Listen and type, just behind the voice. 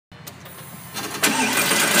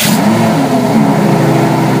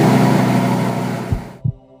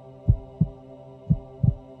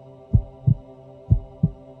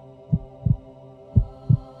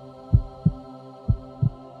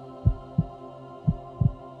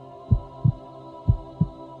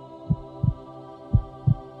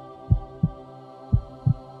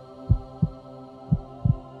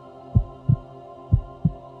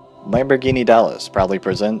Lamborghini Dallas proudly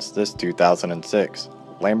presents this 2006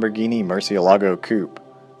 Lamborghini Murcielago Cpe,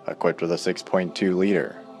 equipped with a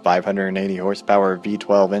 6.2-liter, 580 horsepower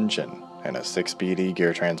V12 engine and a 6-speed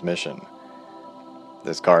e-gear transmission.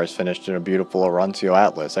 This car is finished in a beautiful Arancio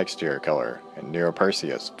Atlas exterior color and Nero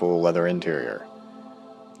Perseus full leather interior.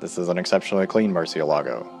 This is an exceptionally clean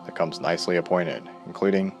Murcielago that comes nicely appointed,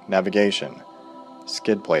 including navigation,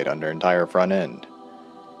 skid plate under entire front end.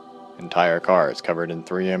 Entire car is covered in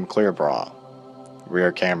 3M clearbra,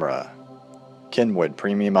 rear camera, Kenwood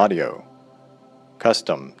premium audio,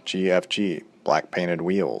 custom GFG black painted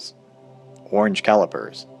wheels, orange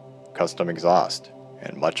calipers, custom exhaust,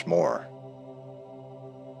 and much more.